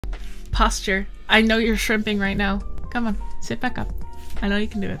Posture. I know you're shrimping right now. Come on, sit back up. I know you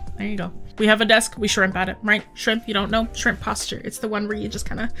can do it. There you go. We have a desk, we shrimp at it, right? Shrimp, you don't know? Shrimp posture. It's the one where you just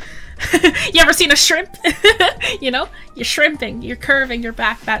kind of... You ever seen a shrimp? You know? You're shrimping, you're curving your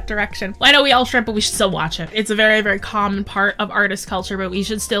back that direction. Well, I know we all shrimp, but we should still watch it. It's a very, very common part of artist culture, but we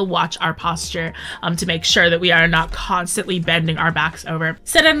should still watch our posture to make sure that we are not constantly bending our backs over.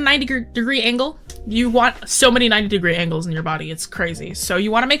 Sit at a 90-degree angle. You want so many 90-degree angles in your body. It's crazy. So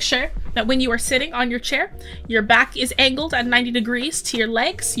you want to make sure that when you are sitting on your chair, your back is angled at 90 degrees to your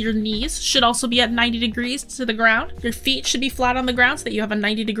legs. Your knees should also be at 90 degrees to the ground. Your feet should be flat on the ground so that you have a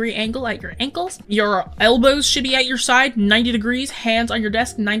 90-degree angle at your ankles. Your elbows should be at your side, 90 degrees. Hands on your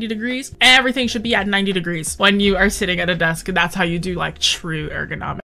desk, 90 degrees. Everything should be at 90 degrees when you are sitting at a desk. That's how you do like true ergonomics.